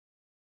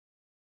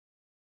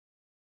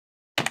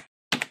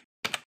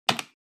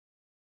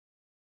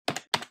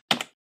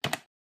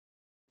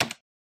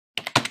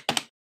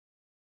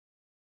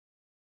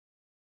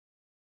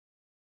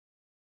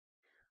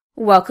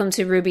Welcome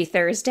to Ruby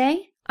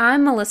Thursday.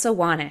 I'm Melissa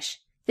Wanish.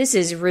 This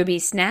is Ruby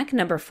snack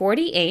number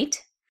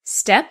 48,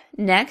 Step,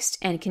 Next,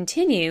 and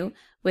Continue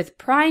with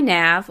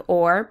pry-nav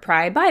or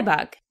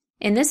pry-byebug.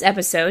 In this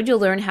episode, you'll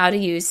learn how to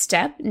use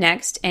Step,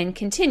 Next, and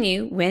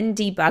Continue when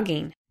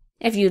debugging.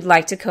 If you'd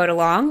like to code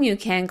along, you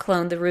can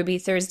clone the Ruby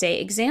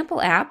Thursday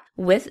example app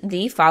with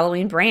the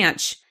following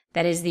branch.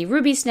 That is the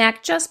Ruby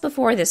snack just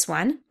before this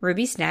one,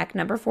 Ruby snack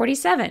number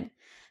 47.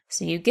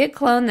 So you git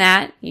clone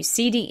that, you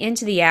cd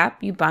into the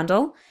app, you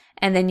bundle,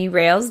 and then you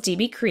Rails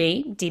db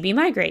create, db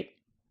migrate.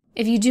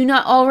 If you do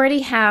not already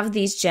have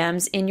these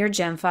gems in your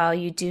gem file,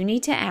 you do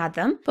need to add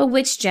them. But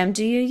which gem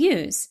do you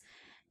use?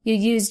 You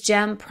use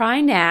gem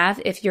pry-nav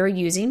if you're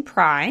using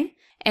pry,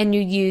 and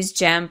you use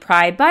gem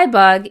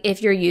pry-byebug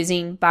if you're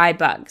using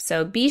byebug.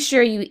 So be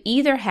sure you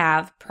either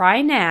have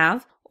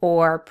pry-nav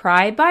or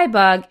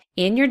pry-byebug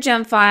in your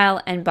gem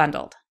file and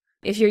bundled.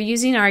 If you're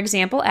using our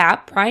example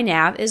app,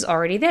 pry-nav is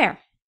already there.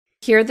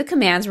 Here are the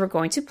commands we're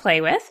going to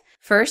play with.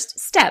 First,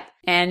 step,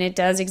 and it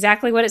does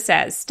exactly what it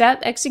says.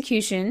 Step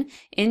execution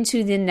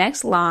into the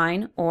next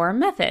line or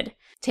method.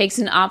 Takes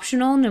an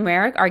optional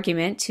numeric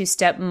argument to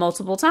step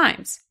multiple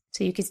times.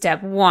 So you could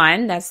step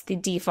 1, that's the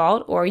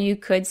default, or you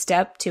could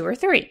step 2 or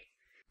 3.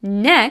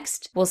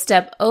 Next, we'll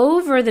step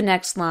over the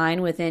next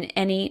line within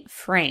any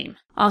frame.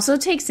 Also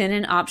takes in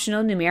an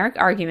optional numeric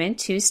argument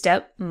to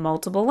step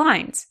multiple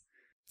lines.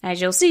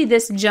 As you'll see,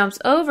 this jumps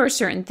over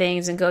certain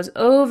things and goes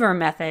over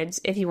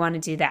methods if you want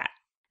to do that.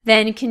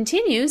 Then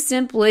continue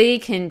simply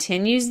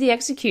continues the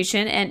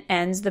execution and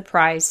ends the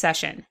pry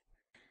session.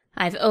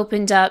 I've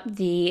opened up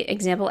the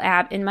example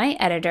app in my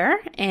editor,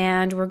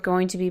 and we're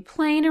going to be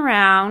playing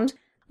around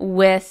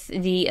with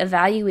the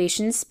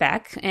evaluation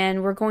spec,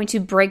 and we're going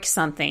to break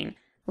something.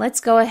 Let's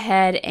go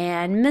ahead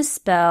and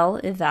misspell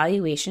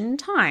evaluation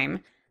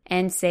time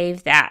and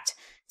save that.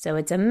 So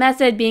it's a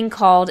method being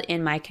called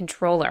in my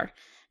controller.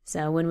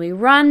 So when we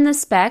run the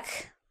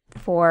spec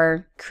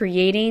for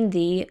creating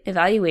the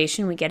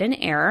evaluation, we get an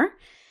error.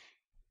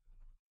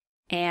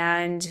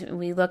 And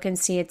we look and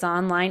see it's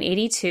on line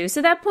 82.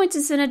 So that points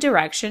us in a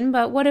direction.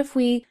 But what if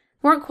we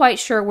weren't quite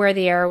sure where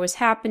the error was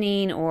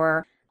happening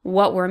or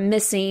what we're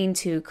missing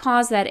to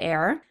cause that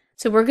error?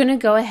 So we're going to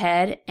go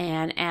ahead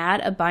and add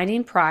a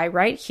binding pry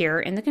right here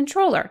in the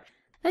controller.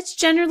 That's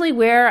generally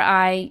where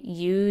I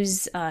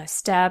use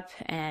step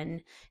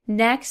and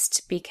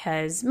next,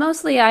 because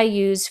mostly I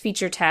use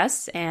feature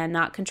tests and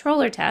not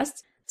controller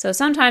tests. So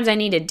sometimes I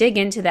need to dig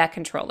into that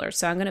controller.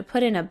 So I'm going to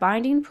put in a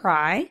binding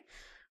pry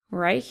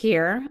right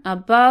here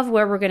above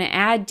where we're going to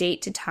add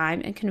date to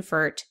time and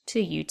convert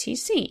to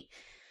UTC.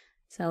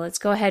 So let's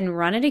go ahead and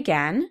run it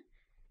again.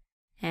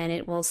 And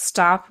it will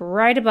stop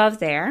right above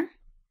there.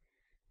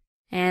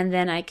 And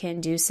then I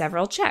can do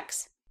several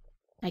checks.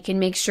 I can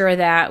make sure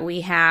that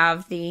we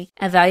have the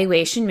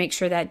evaluation, make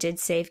sure that did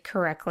save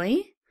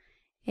correctly.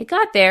 It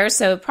got there,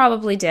 so it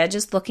probably did,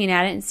 just looking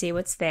at it and see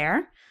what's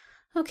there.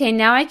 Okay,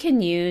 now I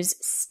can use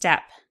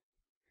step.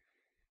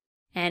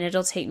 And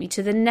it'll take me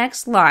to the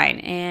next line.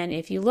 And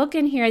if you look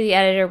in here, the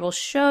editor will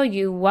show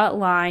you what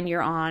line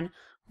you're on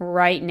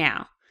right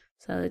now.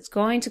 So it's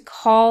going to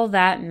call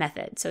that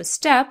method. So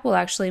step will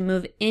actually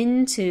move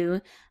into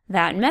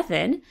that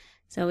method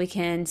so we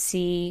can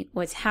see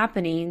what's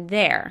happening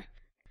there.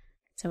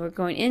 So we're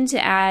going in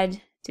to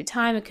add to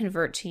time and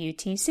convert to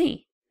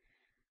UTC.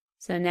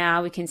 So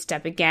now we can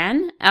step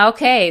again.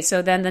 Okay,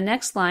 so then the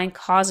next line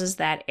causes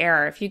that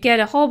error. If you get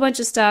a whole bunch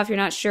of stuff you're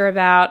not sure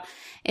about,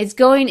 it's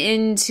going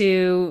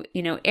into,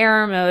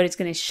 error mode. It's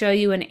going to show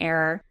you an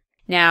error.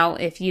 Now,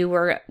 if you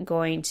were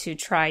going to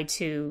try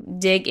to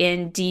dig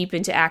in deep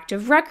into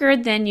active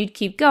record, then you'd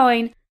keep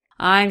going.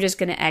 I'm just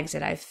going to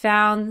exit. I've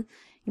found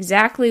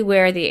exactly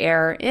where the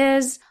error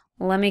is.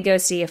 Let me go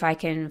see if I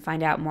can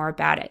find out more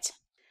about it.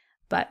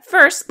 But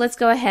first, let's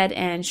go ahead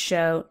and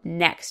show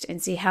next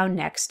and see how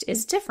next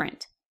is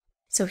different.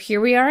 So here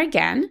we are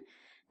again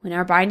in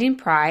our binding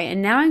pry,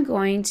 and now I'm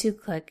going to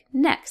click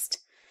next.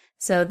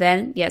 So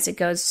then, yes, it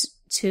goes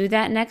to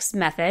that next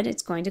method.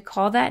 It's going to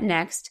call that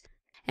next.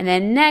 And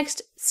then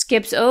next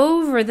skips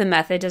over the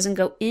method, doesn't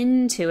go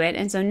into it.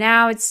 And so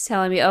now it's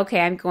telling me, okay,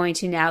 I'm going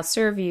to now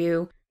serve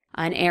you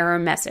an error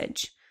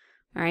message.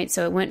 All right,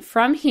 so it went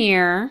from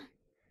here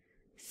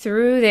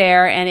through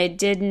there, and it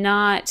did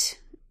not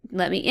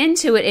let me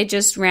into it. It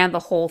just ran the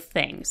whole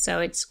thing. So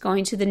it's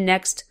going to the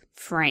next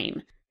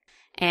frame.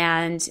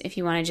 And if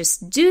you want to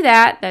just do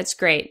that, that's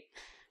great.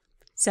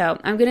 So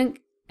I'm going to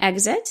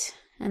exit,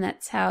 and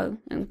that's how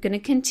I'm going to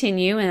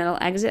continue, and it'll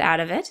exit out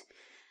of it.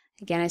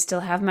 Again, I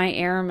still have my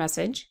error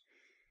message.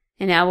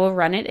 And now we'll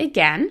run it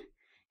again.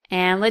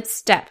 And let's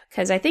step,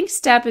 because I think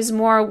step is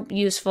more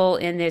useful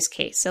in this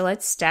case. So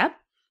let's step,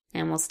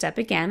 and we'll step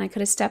again. I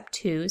could have stepped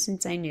 2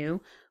 since I knew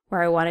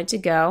where I wanted to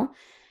go.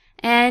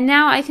 And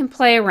now I can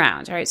play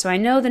around. All right, so I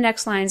know the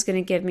next line is going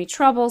to give me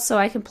trouble, so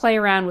I can play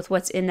around with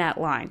what's in that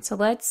line. So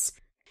let's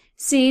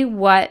see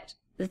what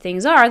the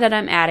things are that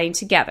I'm adding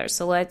together.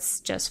 So let's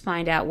just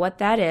find out what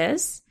that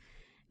is.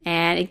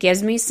 And it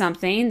gives me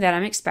something that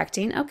I'm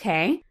expecting.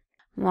 Okay,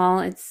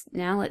 well,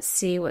 now let's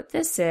see what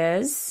this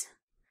is.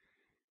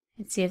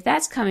 Let's see if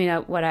that's coming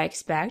up what I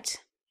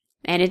expect.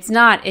 And it's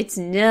not, it's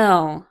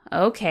nil.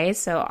 Okay,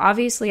 so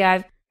obviously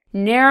I've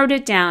narrowed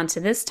it down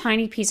to this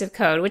tiny piece of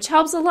code, which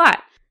helps a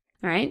lot.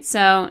 All right,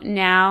 so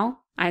now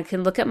I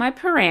can look at my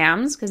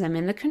params because I'm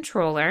in the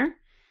controller.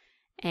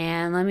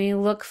 And let me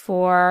look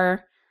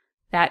for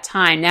that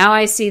time. Now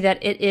I see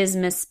that it is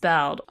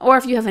misspelled. Or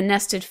if you have a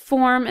nested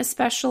form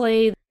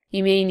especially,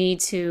 you may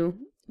need to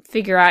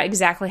figure out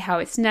exactly how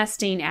it's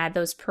nesting, add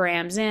those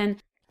params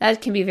in.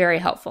 That can be very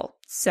helpful.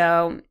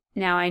 So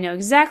now I know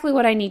exactly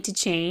what I need to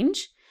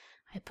change.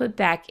 I put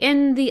back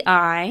in the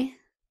I.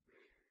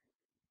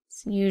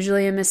 It's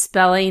usually a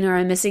misspelling or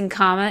a missing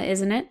comma,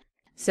 isn't it?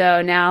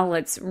 So now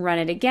let's run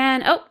it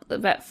again. Oh,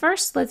 but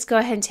first let's go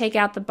ahead and take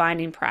out the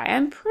binding pry.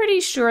 I'm pretty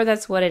sure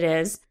that's what it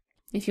is.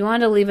 If you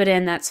want to leave it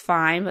in, that's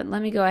fine, but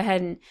let me go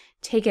ahead and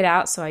take it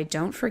out so I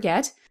don't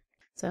forget.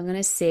 So I'm going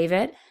to save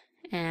it,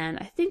 and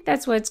I think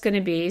that's what it's going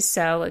to be.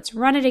 So let's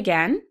run it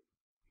again,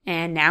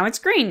 and now it's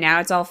green. Now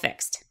it's all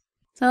fixed.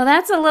 So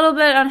that's a little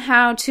bit on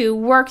how to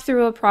work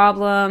through a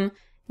problem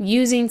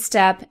using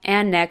step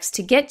and next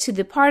to get to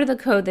the part of the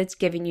code that's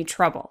giving you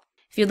trouble.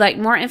 If you'd like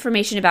more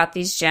information about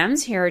these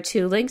gems, here are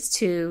 2 links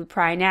to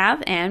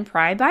pry-nav and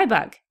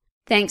pry-byebug.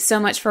 Thanks so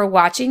much for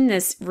watching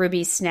this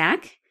Ruby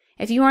snack.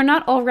 If you are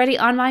not already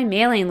on my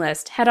mailing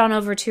list, head on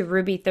over to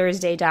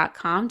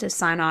rubythursday.com to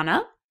sign on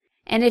up.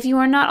 And if you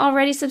are not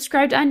already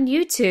subscribed on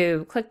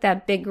YouTube, click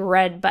that big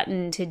red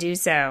button to do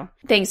so.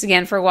 Thanks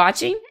again for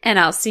watching, and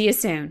I'll see you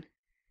soon.